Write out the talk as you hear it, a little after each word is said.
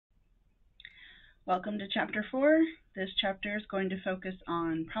Welcome to Chapter 4. This chapter is going to focus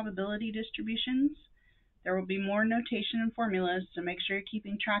on probability distributions. There will be more notation and formulas, so make sure you're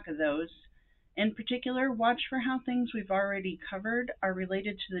keeping track of those. In particular, watch for how things we've already covered are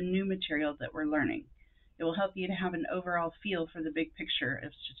related to the new material that we're learning. It will help you to have an overall feel for the big picture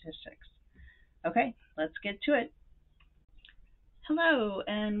of statistics. Okay, let's get to it. Hello,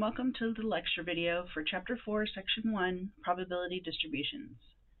 and welcome to the lecture video for Chapter 4, Section 1, Probability Distributions.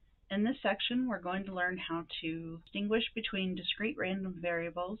 In this section, we're going to learn how to distinguish between discrete random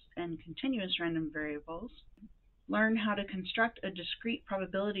variables and continuous random variables, learn how to construct a discrete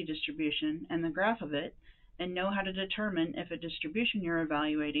probability distribution and the graph of it, and know how to determine if a distribution you're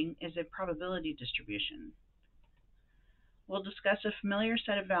evaluating is a probability distribution. We'll discuss a familiar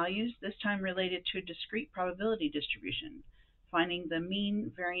set of values, this time related to a discrete probability distribution, finding the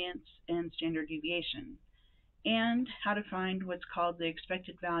mean, variance, and standard deviation, and how to find what's called the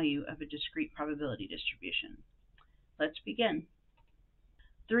expected value of a discrete probability distribution. Let's begin.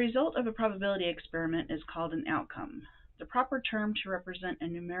 The result of a probability experiment is called an outcome. The proper term to represent a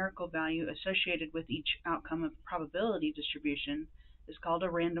numerical value associated with each outcome of a probability distribution is called a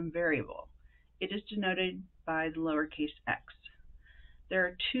random variable. It is denoted by the lowercase x. There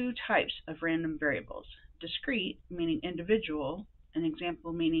are two types of random variables: discrete, meaning individual, an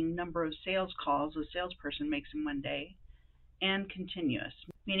example meaning number of sales calls a salesperson makes in one day, and continuous,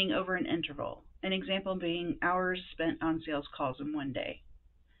 meaning over an interval, an example being hours spent on sales calls in one day.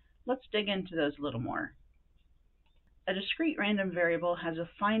 Let's dig into those a little more. A discrete random variable has a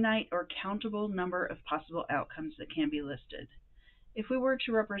finite or countable number of possible outcomes that can be listed. If we were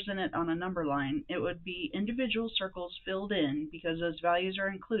to represent it on a number line, it would be individual circles filled in because those values are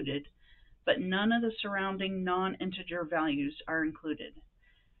included, but none of the surrounding non-integer values are included.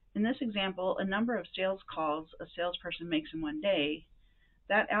 In this example, a number of sales calls a salesperson makes in one day,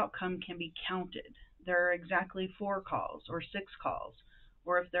 that outcome can be counted. There are exactly 4 calls or 6 calls,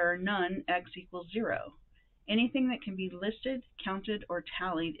 or if there are none, x equals 0. Anything that can be listed, counted, or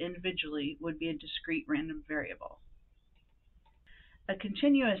tallied individually would be a discrete random variable. A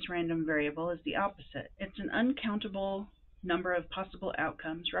continuous random variable is the opposite. It's an uncountable number of possible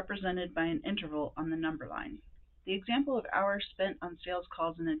outcomes represented by an interval on the number line. The example of hours spent on sales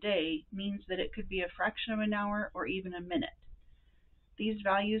calls in a day means that it could be a fraction of an hour or even a minute. These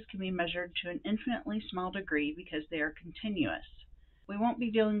values can be measured to an infinitely small degree because they are continuous. We won't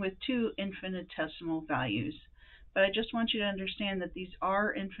be dealing with 2 infinitesimal values, but I just want you to understand that these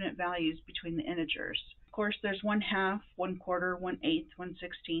are infinite values between the integers. Of course, there's 1/2, 1/4, 1/8,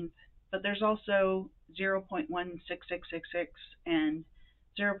 1/16, but there's also 0.16666 and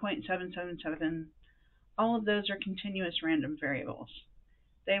 0.777. All of those are continuous random variables.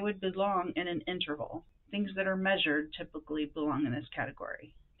 They would belong in an interval. Things that are measured typically belong in this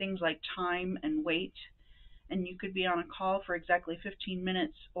category. Things like time and weight, and you could be on a call for exactly 15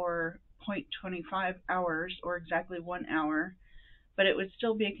 minutes or 0.25 hours or exactly 1 hour, but it would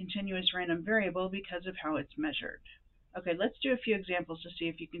still be a continuous random variable because of how it's measured. Okay, let's do a few examples to see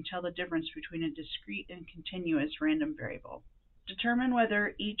if you can tell the difference between a discrete and continuous random variable. Determine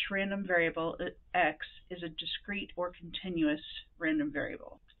whether each random variable, x, is a discrete or continuous random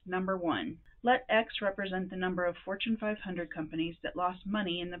variable. Number 1, let x represent the number of Fortune 500 companies that lost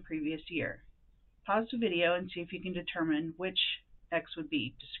money in the previous year. Pause the video and see if you can determine which x would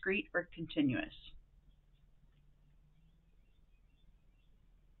be, discrete or continuous.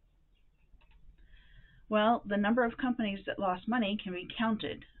 Well, the number of companies that lost money can be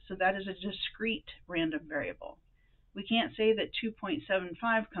counted, so that is a discrete random variable. We can't say that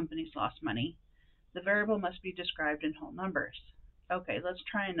 2.75 companies lost money. The variable must be described in whole numbers. Okay, let's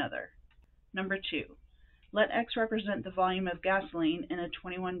try another. Number 2, let x represent the volume of gasoline in a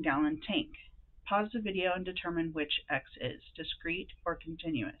 21-gallon tank. Pause the video and determine which x is, discrete or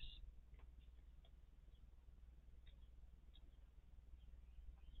continuous.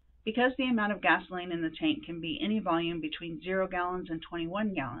 Because the amount of gasoline in the tank can be any volume between 0 gallons and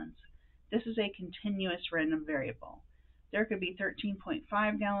 21 gallons, this is a continuous random variable. There could be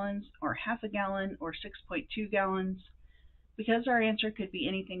 13.5 gallons, or half a gallon, or 6.2 gallons. Because our answer could be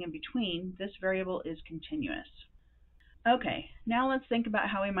anything in between, this variable is continuous. Okay, now let's think about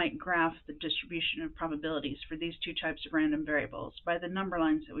how we might graph the distribution of probabilities for these 2 types of random variables by the number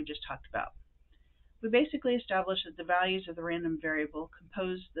lines that we just talked about. We basically established that the values of the random variable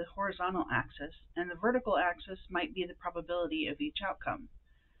compose the horizontal axis, and the vertical axis might be the probability of each outcome.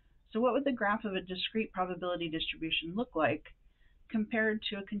 So what would the graph of a discrete probability distribution look like compared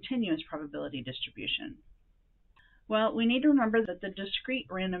to a continuous probability distribution? Well, we need to remember that the discrete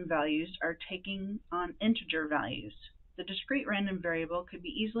random values are taking on integer values. The discrete random variable could be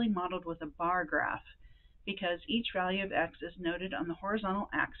easily modeled with a bar graph because each value of x is noted on the horizontal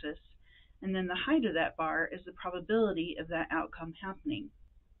axis, and then the height of that bar is the probability of that outcome happening.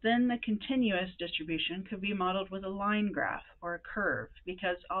 Then the continuous distribution could be modeled with a line graph or a curve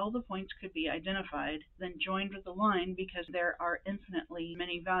because all the points could be identified, then joined with a line because there are infinitely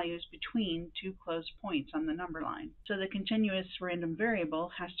many values between two closed points on the number line. So the continuous random variable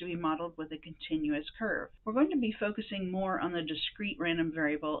has to be modeled with a continuous curve. We're going to be focusing more on the discrete random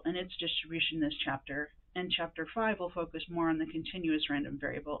variable and its distribution this chapter, and Chapter 5 will focus more on the continuous random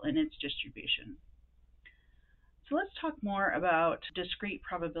variable and its distribution. So let's talk more about discrete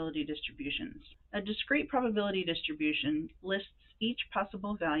probability distributions. A discrete probability distribution lists each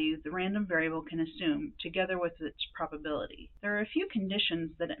possible value the random variable can assume together with its probability. There are a few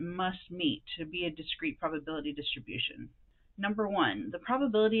conditions that it must meet to be a discrete probability distribution. Number 1, the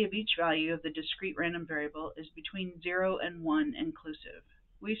probability of each value of the discrete random variable is between 0 and 1 inclusive.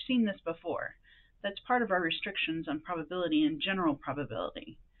 We've seen this before. That's part of our restrictions on probability and general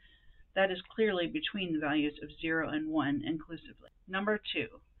probability. That is clearly between the values of 0 and 1 inclusively. Number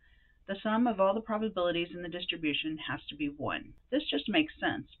 2, the sum of all the probabilities in the distribution has to be 1. This just makes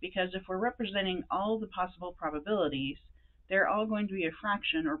sense because if we're representing all the possible probabilities, they're all going to be a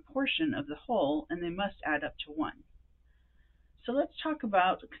fraction or portion of the whole, and they must add up to 1. So let's talk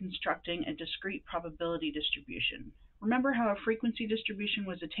about constructing a discrete probability distribution. Remember how a frequency distribution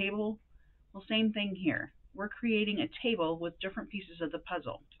was a table? Well, same thing here. We're creating a table with different pieces of the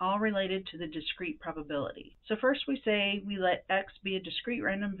puzzle, all related to the discrete probability. So first we say we let x be a discrete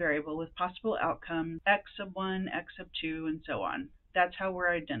random variable with possible outcomes x sub 1, x sub 2, and so on. That's how we're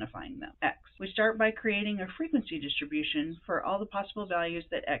identifying them, x. We start by creating a frequency distribution for all the possible values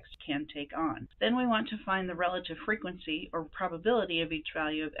that x can take on. Then we want to find the relative frequency or probability of each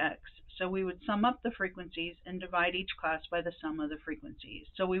value of x. So we would sum up the frequencies and divide each class by the sum of the frequencies.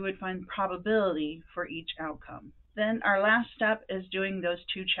 So we would find probability for each outcome. Then our last step is doing those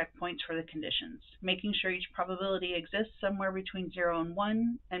two checkpoints for the conditions, making sure each probability exists somewhere between 0 and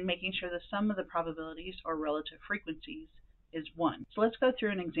 1, and making sure the sum of the probabilities or relative frequencies is 1. So let's go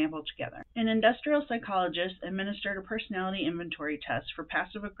through an example together. An industrial psychologist administered a personality inventory test for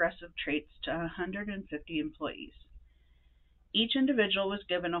passive-aggressive traits to 150 employees. Each individual was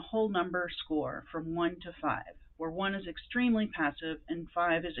given a whole number score from 1 to 5, where 1 is extremely passive and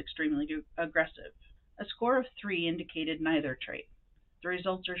 5 is extremely aggressive. A score of 3 indicated neither trait. The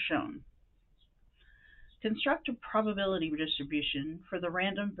results are shown. Construct a probability distribution for the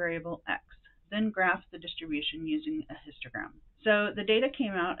random variable x, then graph the distribution using a histogram. So the data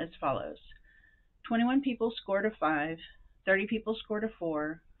came out as follows. 21 people scored a 5, 30 people scored a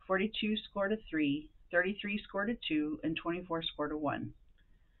 4, 42 scored a 3, 33 scored a 2, and 24 scored a 1.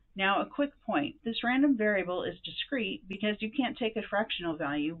 Now a quick point, this random variable is discrete because you can't take a fractional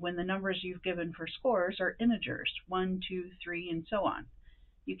value when the numbers you've given for scores are integers, 1, 2, 3, and so on.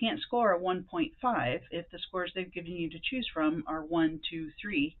 You can't score a 1.5 if the scores they've given you to choose from are 1, 2,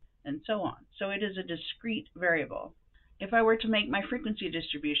 3, and so on. So it is a discrete variable. If I were to make my frequency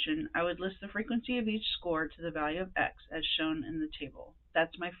distribution, I would list the frequency of each score to the value of x as shown in the table.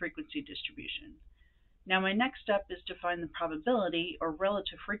 That's my frequency distribution. Now my next step is to find the probability or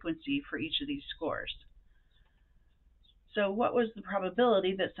relative frequency for each of these scores. So what was the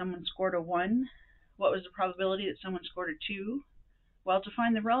probability that someone scored a 1? What was the probability that someone scored a 2? Well, to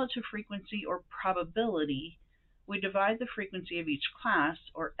find the relative frequency or probability, we divide the frequency of each class,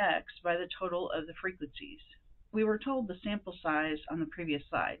 or x, by the total of the frequencies. We were told the sample size on the previous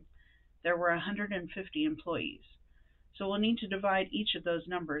slide. There were 150 employees. So we'll need to divide each of those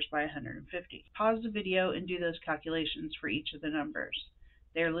numbers by 150. Pause the video and do those calculations for each of the numbers.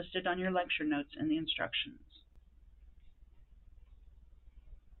 They are listed on your lecture notes in the instructions.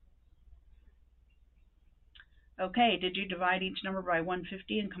 Okay, did you divide each number by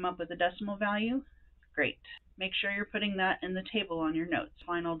 150 and come up with a decimal value? Great. Make sure you're putting that in the table on your notes,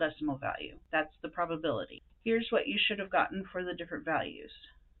 final decimal value. That's the probability. Here's what you should have gotten for the different values.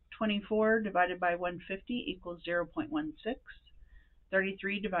 24 divided by 150 equals 0.16.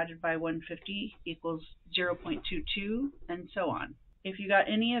 33 divided by 150 equals 0.22, and so on. If you got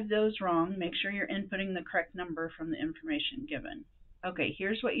any of those wrong, make sure you're inputting the correct number from the information given. Okay,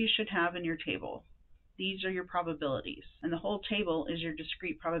 here's what you should have in your table. These are your probabilities, and the whole table is your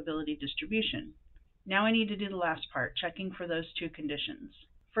discrete probability distribution. Now I need to do the last part, checking for those two conditions.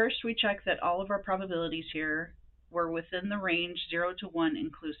 First, we check that all of our probabilities here were within the range 0 to 1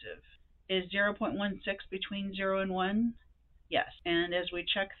 inclusive. Is 0.16 between 0 and 1? Yes. And as we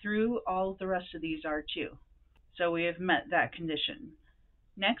check through, all of the rest of these are too. So we have met that condition.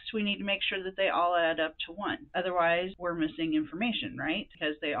 Next, we need to make sure that they all add up to 1. Otherwise, we're missing information, right?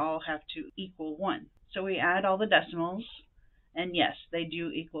 Because they all have to equal 1. So we add all the decimals, and yes, they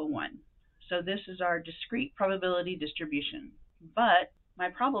do equal 1. So this is our discrete probability distribution. But my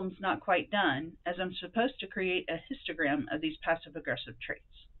problem's not quite done, as I'm supposed to create a histogram of these passive-aggressive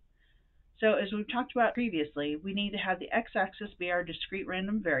traits. So as we've talked about previously, we need to have the x-axis be our discrete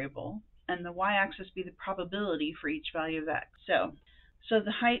random variable, and the y-axis be the probability for each value of x. So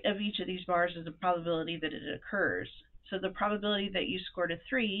the height of each of these bars is the probability that it occurs. So the probability that you scored a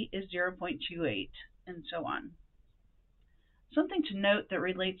 3 is 0.28, and so on. Something to note that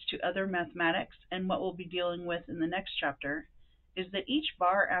relates to other mathematics and what we'll be dealing with in the next chapter is that each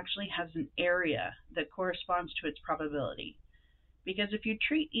bar actually has an area that corresponds to its probability. Because if you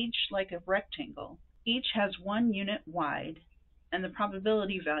treat each like a rectangle, each has 1 unit wide and the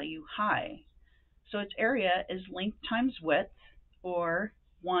probability value high. So its area is length times width, or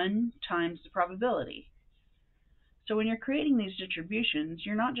 1 times the probability. So when you're creating these distributions,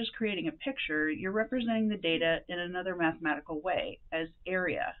 you're not just creating a picture, you're representing the data in another mathematical way, as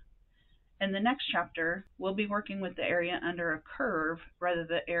area. In the next chapter, we'll be working with the area under a curve rather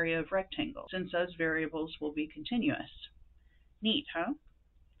than the area of rectangle, since those variables will be continuous. Neat, huh?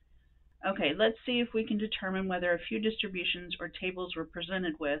 Okay, let's see if we can determine whether a few distributions or tables we're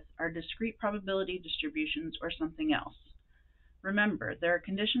presented with are discrete probability distributions or something else. Remember, there are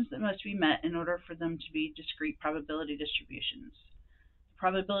conditions that must be met in order for them to be discrete probability distributions.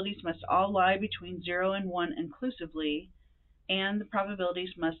 Probabilities must all lie between 0 and 1 inclusively, and the probabilities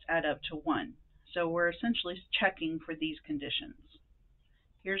must add up to 1. So we're essentially checking for these conditions.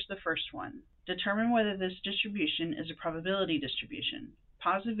 Here's the first one. Determine whether this distribution is a probability distribution.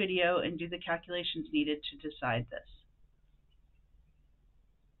 Pause the video and do the calculations needed to decide this.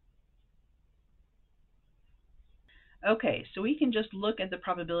 Okay, so we can just look at the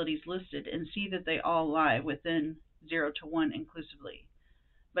probabilities listed and see that they all lie within 0 to 1 inclusively.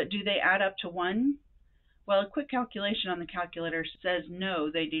 But do they add up to 1? Well, a quick calculation on the calculator says no,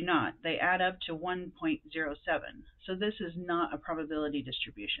 they do not. They add up to 1.07. So this is not a probability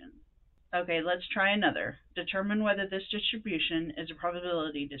distribution. Okay, let's try another. Determine whether this distribution is a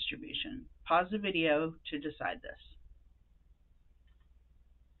probability distribution. Pause the video to decide this.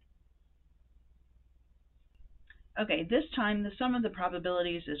 Okay, this time the sum of the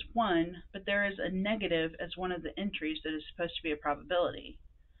probabilities is 1, but there is a negative as one of the entries that is supposed to be a probability.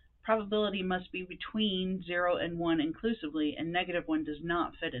 Probability must be between 0 and 1 inclusively, and -1 does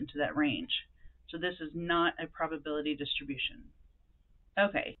not fit into that range. So this is not a probability distribution.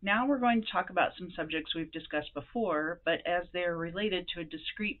 Okay, now we're going to talk about some subjects we've discussed before, but as they are related to a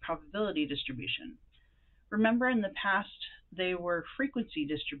discrete probability distribution. Remember in the past they were frequency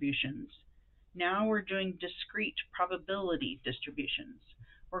distributions. Now we're doing discrete probability distributions.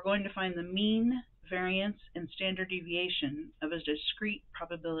 We're going to find the mean, variance, and standard deviation of a discrete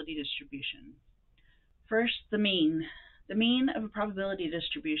probability distribution. First, the mean. The mean of a probability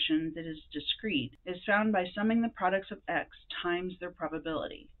distribution that is discrete is found by summing the products of x times their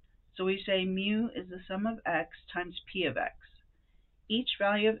probability. So we say mu is the sum of x times p of x. Each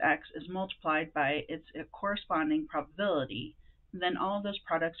value of x is multiplied by its corresponding probability, and then all of those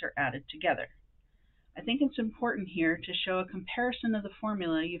products are added together. I think it's important here to show a comparison of the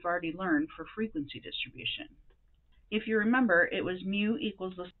formula you've already learned for frequency distribution. If you remember, it was mu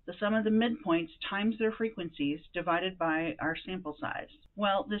equals the sum of the midpoints times their frequencies divided by our sample size.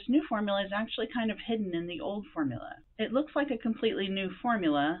 Well, this new formula is actually kind of hidden in the old formula. It looks like a completely new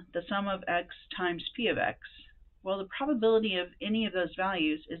formula, the sum of x times p of x. Well, the probability of any of those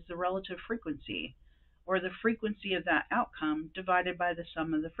values is the relative frequency, or the frequency of that outcome divided by the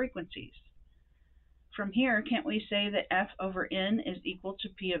sum of the frequencies. From here, can't we say that f over n is equal to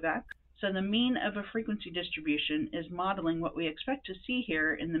p of x? So the mean of a frequency distribution is modeling what we expect to see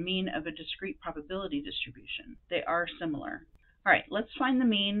here in the mean of a discrete probability distribution. They are similar. All right, let's find the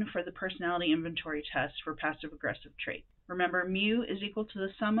mean for the personality inventory test for passive-aggressive trait. Remember, mu is equal to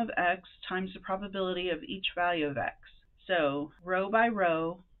the sum of x times the probability of each value of x. So row by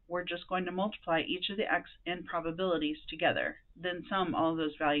row, we're just going to multiply each of the x and probabilities together, then sum all of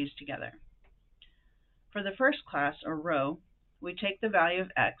those values together. For the first class, or row, we take the value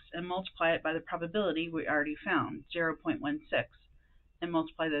of x and multiply it by the probability we already found, 0.16, and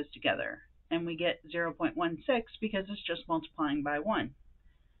multiply those together. And we get 0.16 because it's just multiplying by 1.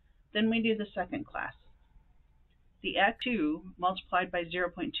 Then we do the second class. The x2 multiplied by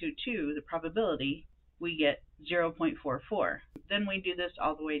 0.22, the probability, we get 0.44. Then we do this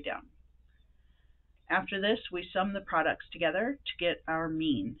all the way down. After this, we sum the products together to get our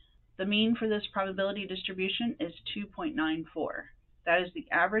mean. The mean for this probability distribution is 2.94. That is the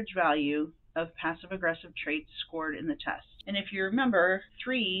average value of passive-aggressive traits scored in the test. And if you remember,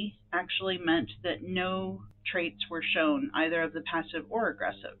 3 actually meant that no traits were shown, either of the passive or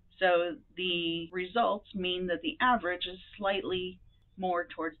aggressive. So the results mean that the average is slightly more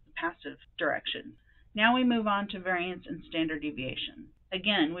towards the passive direction. Now we move on to variance and standard deviation.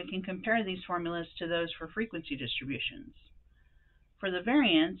 Again, we can compare these formulas to those for frequency distributions. For the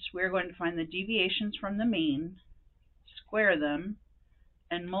variance, we are going to find the deviations from the mean, square them,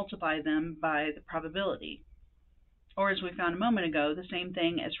 and multiply them by the probability. Or as we found a moment ago, the same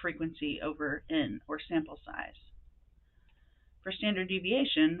thing as frequency over n, or sample size. For standard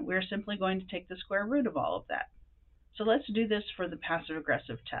deviation, we're simply going to take the square root of all of that. So let's do this for the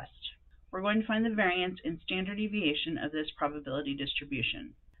passive-aggressive test. We're going to find the variance and standard deviation of this probability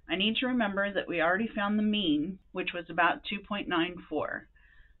distribution. I need to remember that we already found the mean, which was about 2.94.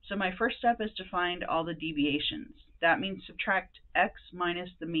 So my first step is to find all the deviations. That means subtract x minus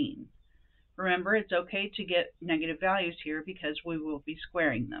the mean. Remember, it's okay to get negative values here because we will be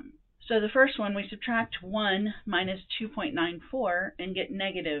squaring them. So the first one, we subtract 1 minus 2.94 and get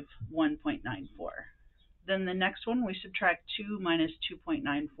negative 1.94. Then the next one, we subtract 2 minus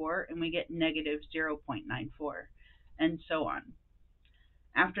 2.94 and we get negative 0.94, and so on.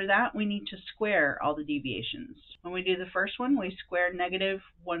 After that, we need to square all the deviations. When we do the first one, we square negative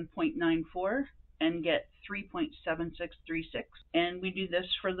 1.94 and get 3.7636, and we do this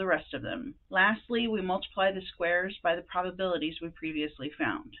for the rest of them. Lastly, we multiply the squares by the probabilities we previously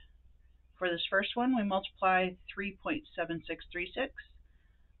found. For this first one, we multiply 3.7636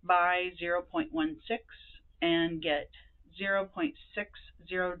 by 0.16 and get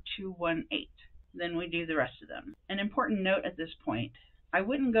 0.60218. Then we do the rest of them. An important note at this point, I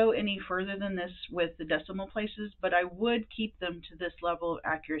wouldn't go any further than this with the decimal places, but I would keep them to this level of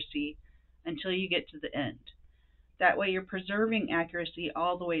accuracy until you get to the end. That way you're preserving accuracy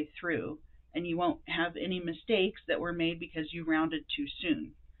all the way through, and you won't have any mistakes that were made because you rounded too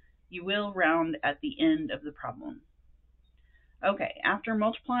soon. You will round at the end of the problem. Okay, after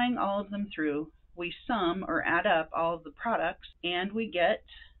multiplying all of them through, we sum or add up all of the products, and we get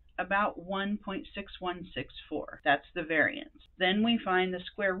about 1.6164. That's the variance. Then we find the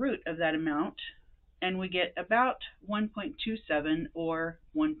square root of that amount, and we get about 1.27 or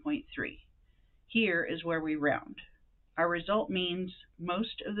 1.3. Here is where we round. Our result means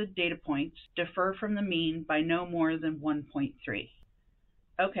most of the data points differ from the mean by no more than 1.3.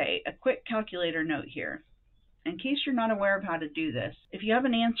 Okay, a quick calculator note here. In case you're not aware of how to do this, if you have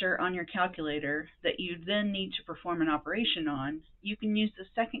an answer on your calculator that you then need to perform an operation on, you can use the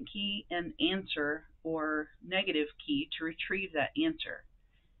second key and answer or negative key to retrieve that answer.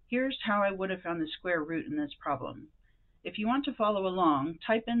 Here's how I would have found the square root in this problem. If you want to follow along,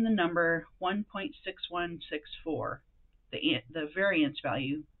 type in the number 1.6164, the variance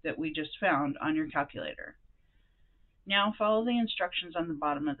value that we just found on your calculator. Now follow the instructions on the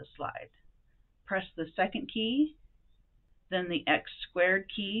bottom of the slide. Press the second key, then the x squared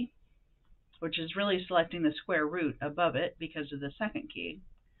key, which is really selecting the square root above it because of the second key.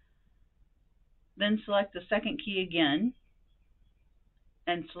 Then select the second key again,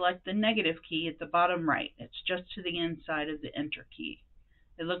 and select the negative key at the bottom right. It's just to the inside of the enter key.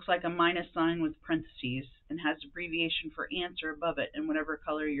 It looks like a minus sign with parentheses and has abbreviation for answer above it in whatever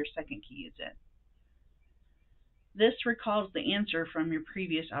color your second key is in. This recalls the answer from your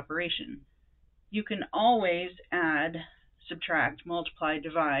previous operation. You can always add, subtract, multiply,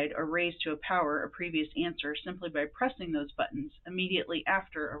 divide, or raise to a power a previous answer simply by pressing those buttons immediately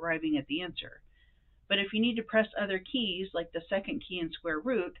after arriving at the answer. But if you need to press other keys, like the second key and square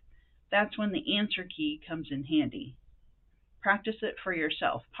root, that's when the answer key comes in handy. Practice it for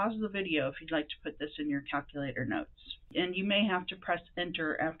yourself. Pause the video if you'd like to put this in your calculator notes. And you may have to press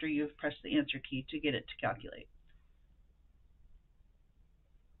enter after you've pressed the answer key to get it to calculate.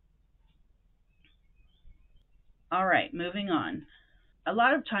 All right, moving on. A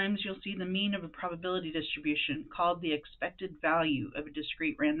lot of times you'll see the mean of a probability distribution called the expected value of a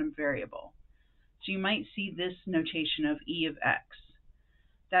discrete random variable. So you might see this notation of E of x.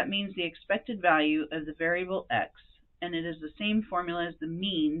 That means the expected value of the variable x, and it is the same formula as the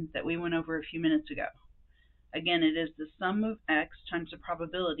mean that we went over a few minutes ago. Again, it is the sum of x times the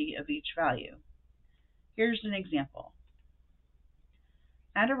probability of each value. Here's an example.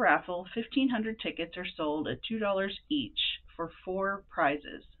 At a raffle, 1,500 tickets are sold at $2 each for 4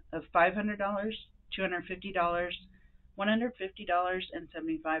 prizes of $500, $250, $150, and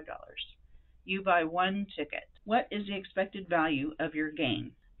 $75. You buy 1 ticket. What is the expected value of your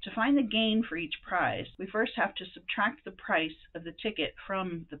gain? To find the gain for each prize, we first have to subtract the price of the ticket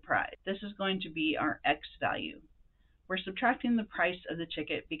from the prize. This is going to be our x value. We're subtracting the price of the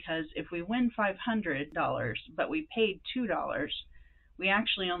ticket because if we win $500 but we paid $2, we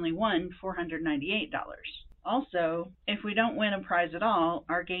actually only won $498. Also, if we don't win a prize at all,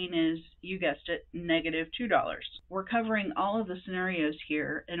 our gain is, you guessed it, -$2. We're covering all of the scenarios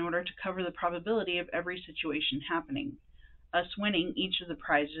here in order to cover the probability of every situation happening, us winning each of the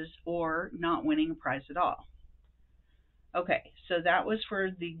prizes or not winning a prize at all. Okay, so that was for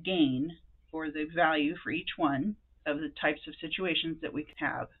the gain, or the value for each one of the types of situations that we could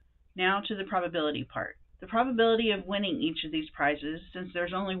have. Now to the probability part. The probability of winning each of these prizes, since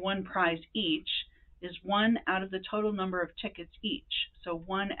there's only one prize each, is 1 out of the total number of tickets each, so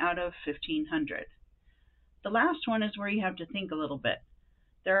 1 out of 1,500. The last one is where you have to think a little bit.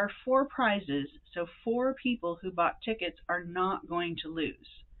 There are 4 prizes, so 4 people who bought tickets are not going to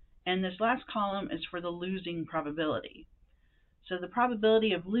lose. And this last column is for the losing probability. So the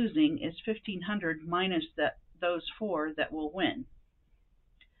probability of losing is 1,500 minus those 4 that will win.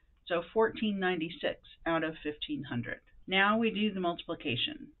 So 1,496 out of 1,500. Now we do the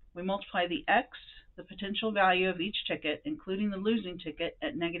multiplication. We multiply the x, the potential value of each ticket, including the losing ticket,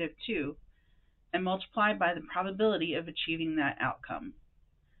 at -2, and multiply by the probability of achieving that outcome.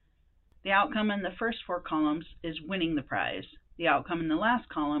 The outcome in the first 4 columns is winning the prize. The outcome in the last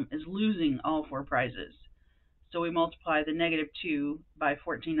column is losing all 4 prizes. So we multiply the -2 by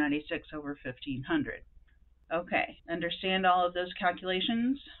 1,496 over 1,500. Okay, understand all of those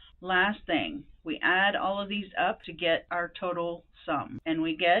calculations? Last thing, we add all of these up to get our total sum, and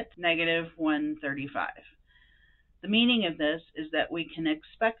we get -135. The meaning of this is that we can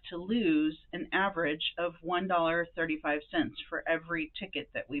expect to lose an average of $1.35 for every ticket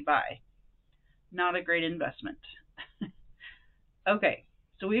that we buy. Not a great investment. Okay,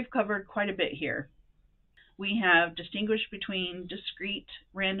 so we've covered quite a bit here. We have distinguished between discrete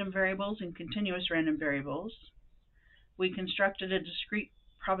random variables and continuous random variables. We constructed a discrete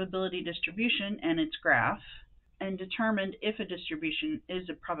probability distribution and its graph, and determined if a distribution is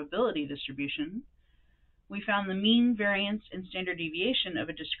a probability distribution. We found the mean, variance, and standard deviation of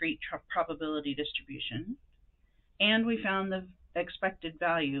a discrete probability distribution, and we found the expected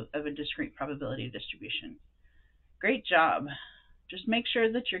value of a discrete probability distribution. Great job! Just make sure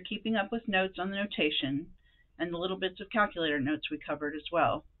that you're keeping up with notes on the notation and the little bits of calculator notes we covered as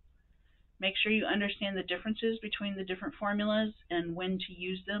well. Make sure you understand the differences between the different formulas and when to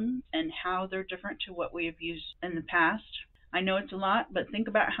use them and how they're different to what we have used in the past. I know it's a lot, but think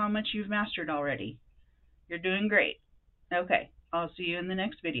about how much you've mastered already. You're doing great. Okay, I'll see you in the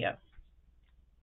next video.